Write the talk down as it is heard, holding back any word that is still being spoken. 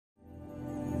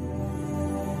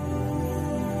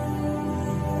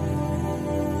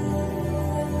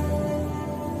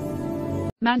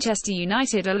Manchester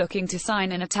United are looking to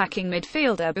sign an attacking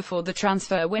midfielder before the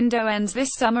transfer window ends this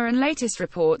summer, and latest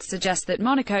reports suggest that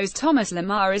Monaco's Thomas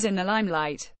Lemar is in the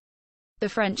limelight. The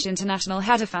French international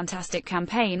had a fantastic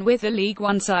campaign with the Ligue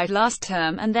 1 side last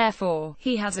term, and therefore,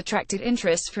 he has attracted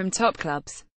interest from top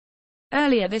clubs.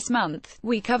 Earlier this month,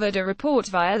 we covered a report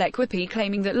via L'Equipe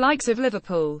claiming that likes of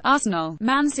Liverpool, Arsenal,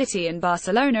 Man City and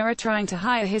Barcelona are trying to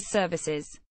hire his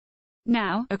services.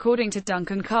 Now, according to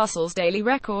Duncan Castle's Daily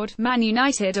Record, Man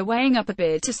United are weighing up a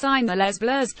bid to sign the Les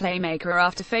Bleus playmaker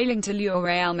after failing to lure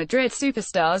Real Madrid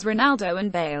superstars Ronaldo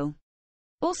and Bale.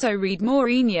 Also read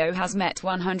Mourinho has met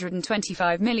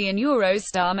 €125 million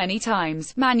star many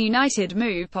times. Man United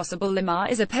move possible. Lemar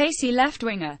is a pacey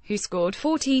left-winger, who scored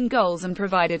 14 goals and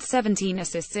provided 17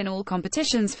 assists in all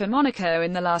competitions for Monaco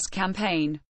in the last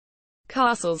campaign.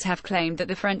 Castles have claimed that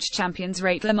the French champions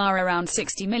rate Lemar around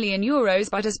 €60 million,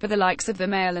 but as per the likes of the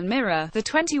Mail and Mirror, the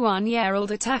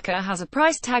 21-year-old attacker has a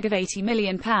price tag of £80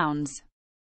 million.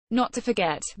 Not to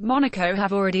forget, Monaco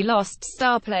have already lost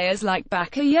star players like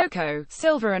Bakayoko,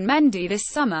 Silva and Mendy this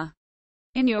summer.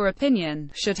 In your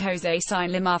opinion, should Jose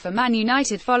sign Lemar for Man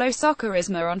United? Follow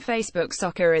Soccerisma on Facebook.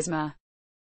 Soccerisma.